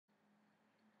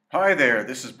Hi there,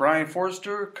 this is Brian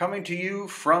Forster coming to you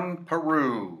from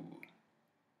Peru.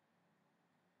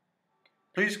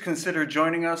 Please consider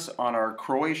joining us on our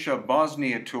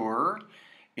Croatia-Bosnia tour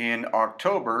in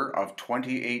October of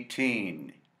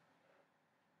 2018.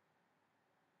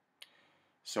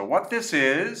 So what this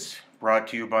is, brought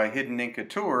to you by Hidden Inca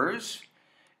Tours,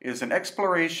 is an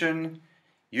exploration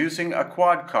using a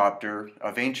quadcopter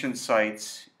of ancient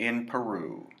sites in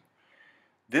Peru.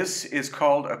 This is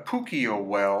called a Puquio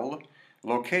well,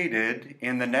 located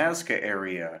in the Nazca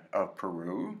area of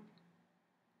Peru.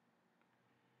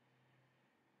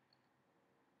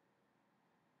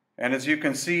 And as you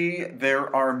can see,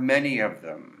 there are many of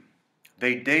them.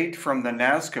 They date from the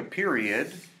Nazca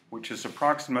period, which is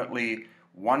approximately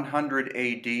 100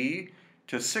 AD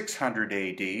to 600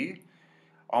 AD.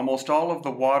 Almost all of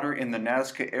the water in the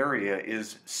Nazca area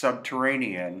is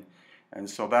subterranean, and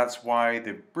so that's why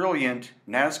the brilliant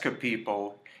Nazca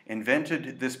people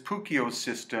invented this Puquio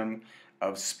system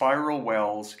of spiral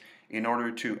wells in order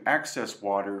to access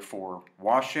water for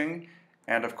washing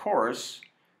and, of course,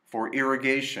 for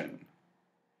irrigation.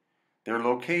 They're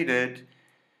located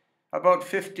about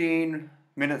 15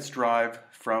 minutes drive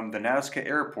from the Nazca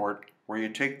airport, where you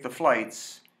take the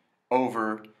flights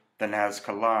over the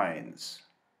Nazca lines.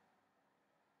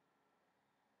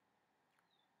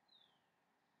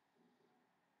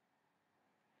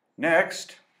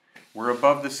 Next, we're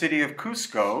above the city of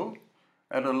Cusco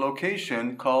at a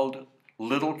location called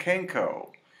Little Kenko,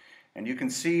 and you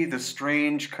can see the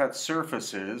strange cut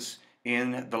surfaces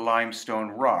in the limestone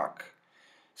rock.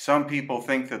 Some people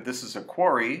think that this is a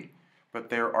quarry,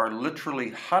 but there are literally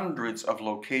hundreds of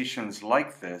locations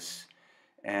like this,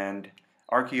 and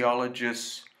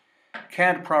archaeologists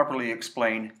can't properly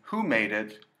explain who made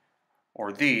it,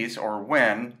 or these, or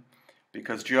when,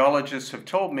 because geologists have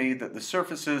told me that the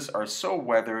surfaces are so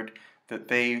weathered that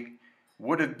they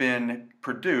would have been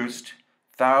produced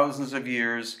thousands of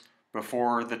years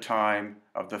before the time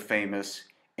of the famous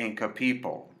Inca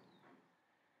people.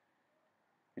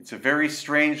 It's a very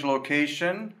strange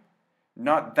location.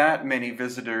 Not that many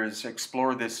visitors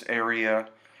explore this area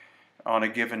on a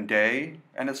given day,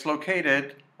 and it's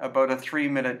located about a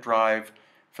 3-minute drive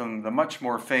from the much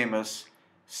more famous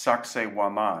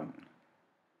Sacsayhuaman.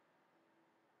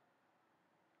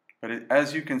 But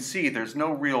as you can see, there's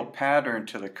no real pattern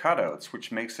to the cutouts,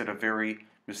 which makes it a very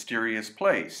mysterious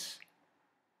place.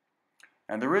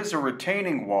 And there is a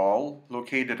retaining wall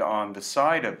located on the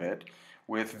side of it,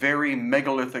 with very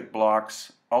megalithic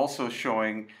blocks also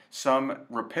showing some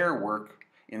repair work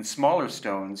in smaller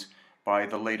stones by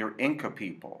the later Inca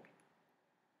people.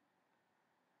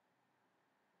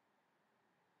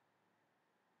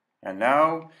 And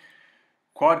now,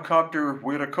 Quadcopter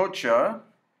Wiracocha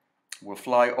will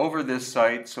fly over this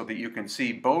site so that you can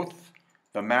see both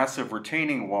the massive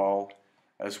retaining wall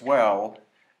as well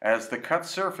as the cut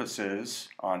surfaces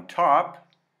on top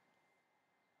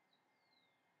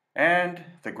and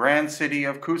the grand city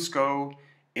of Cusco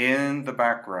in the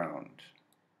background.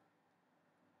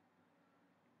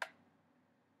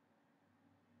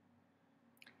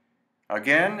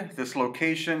 Again, this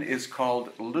location is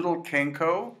called Little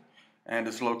Kenko and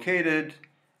is located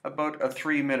about a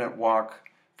 3-minute walk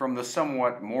from the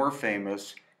somewhat more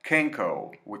famous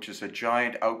Kenko, which is a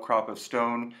giant outcrop of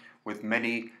stone with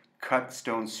many cut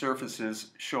stone surfaces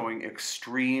showing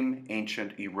extreme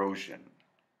ancient erosion.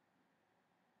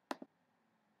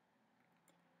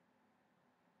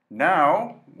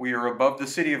 Now we are above the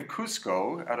city of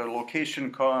Cusco at a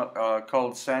location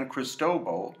called San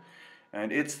Cristobal,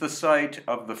 and it's the site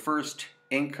of the first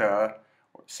Inca,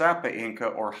 Sapa Inca,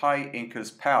 or High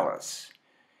Inca's palace.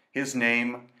 His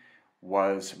name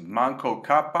was Manco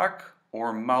Capac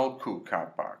or Malku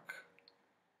Capac.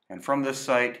 And from this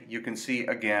site you can see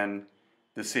again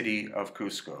the city of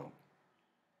Cusco.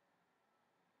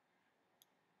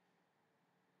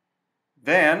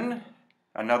 Then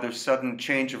another sudden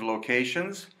change of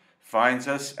locations finds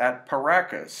us at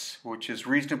Paracas, which is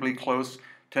reasonably close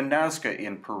to Nazca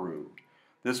in Peru.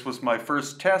 This was my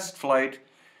first test flight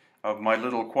of my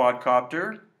little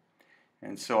quadcopter,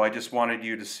 and so I just wanted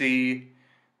you to see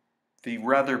the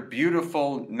rather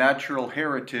beautiful natural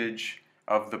heritage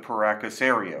of the Paracas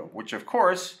area, which of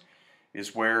course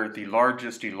is where the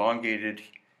largest elongated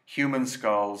human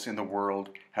skulls in the world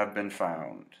have been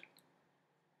found.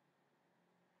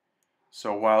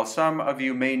 So while some of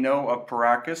you may know of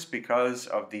Paracas because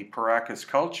of the Paracas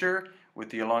culture with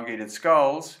the elongated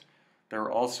skulls, there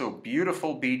are also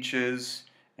beautiful beaches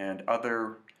and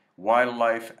other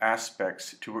wildlife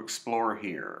aspects to explore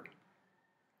here.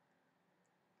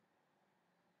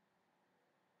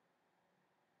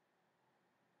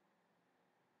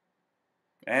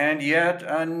 And yet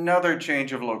another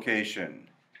change of location.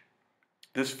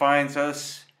 This finds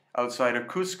us outside of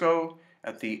Cusco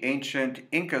at the ancient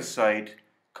Inca site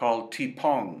called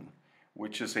Tipong,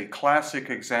 which is a classic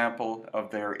example of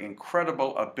their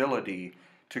incredible ability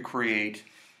to create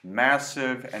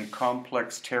massive and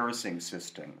complex terracing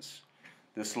systems.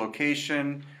 This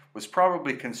location was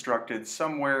probably constructed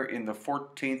somewhere in the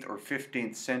 14th or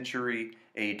 15th century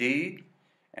AD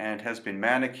and has been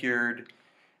manicured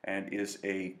and is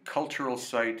a cultural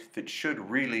site that should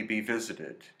really be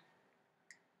visited.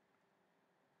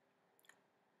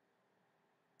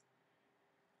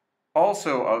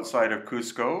 Also outside of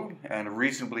Cusco and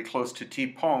reasonably close to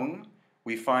Tipong,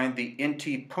 we find the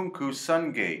Inti Punku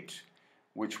Sun Gate,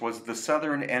 which was the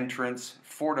southern entrance,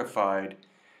 fortified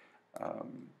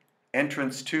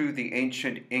entrance to the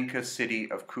ancient Inca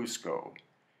city of Cusco.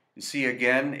 You see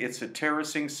again, it's a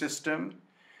terracing system,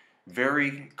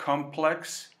 very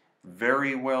complex,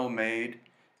 very well made,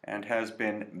 and has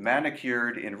been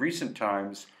manicured in recent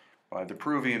times by the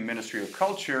Peruvian Ministry of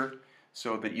Culture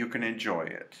so that you can enjoy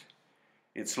it.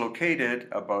 It's located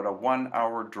about a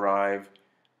 1-hour drive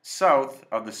south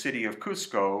of the city of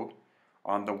Cusco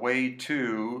on the way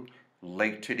to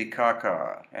Lake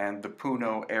Titicaca and the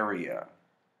Puno area.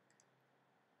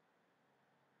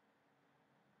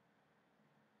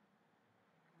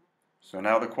 So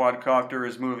now the quadcopter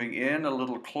is moving in a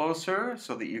little closer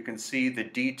so that you can see the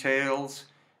details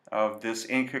of this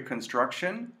Inca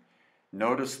construction.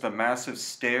 Notice the massive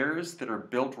stairs that are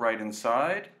built right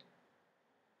inside.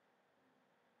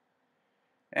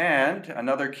 And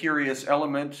another curious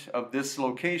element of this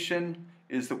location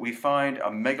is that we find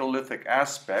a megalithic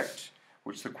aspect,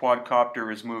 which the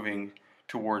quadcopter is moving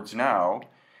towards now.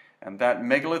 And that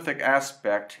megalithic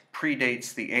aspect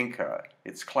predates the Inca.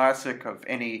 It's classic of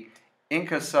any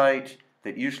Inca site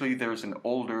that usually there's an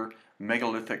older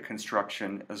megalithic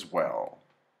construction as well.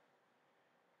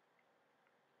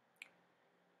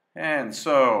 And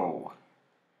so,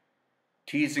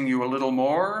 teasing you a little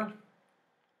more,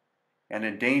 and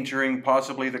endangering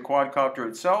possibly the quadcopter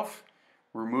itself,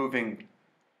 we're moving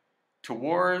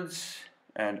towards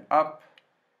and up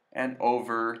and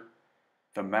over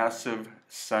the massive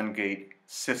Sungate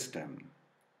system.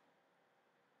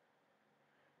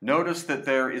 Notice that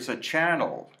there is a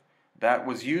channel that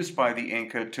was used by the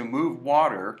Inca to move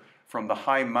water from the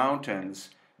high mountains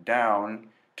down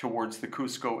towards the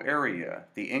Cusco area.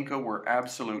 The Inca were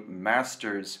absolute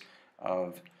masters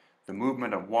of the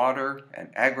movement of water and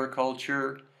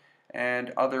agriculture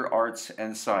and other arts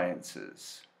and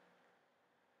sciences.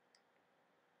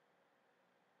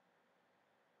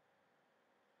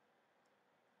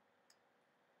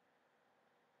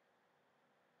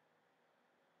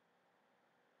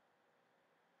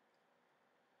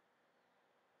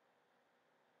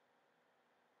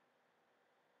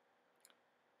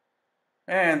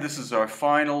 And this is our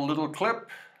final little clip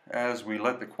as we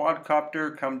let the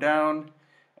quadcopter come down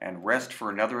and rest for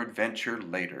another adventure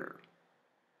later.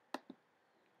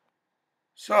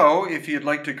 So, if you'd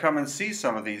like to come and see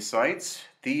some of these sites,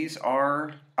 these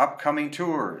are upcoming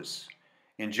tours.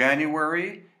 In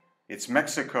January, it's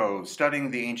Mexico, studying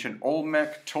the ancient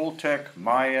Olmec, Toltec,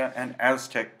 Maya, and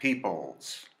Aztec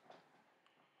peoples.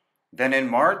 Then in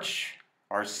March,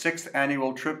 our 6th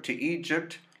annual trip to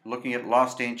Egypt, looking at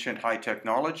lost ancient high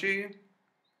technology.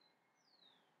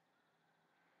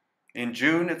 In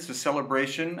June, it's the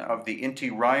celebration of the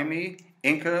Inti Raymi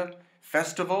Inca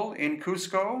Festival in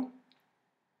Cusco.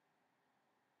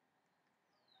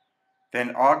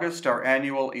 Then August, our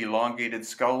annual Elongated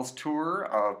Skulls tour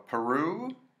of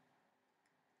Peru.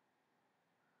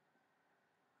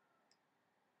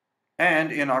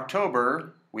 And in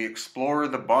October, we explore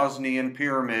the Bosnian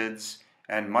pyramids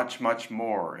and much, much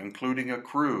more, including a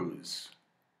cruise.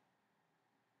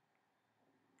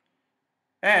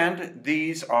 And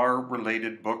these are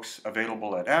related books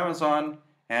available at Amazon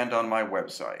and on my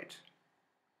website.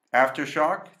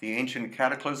 Aftershock, the ancient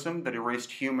cataclysm that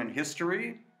erased human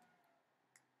history.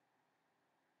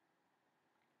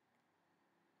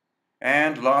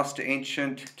 And lost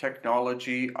ancient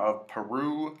technology of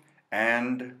Peru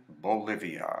and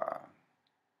Bolivia.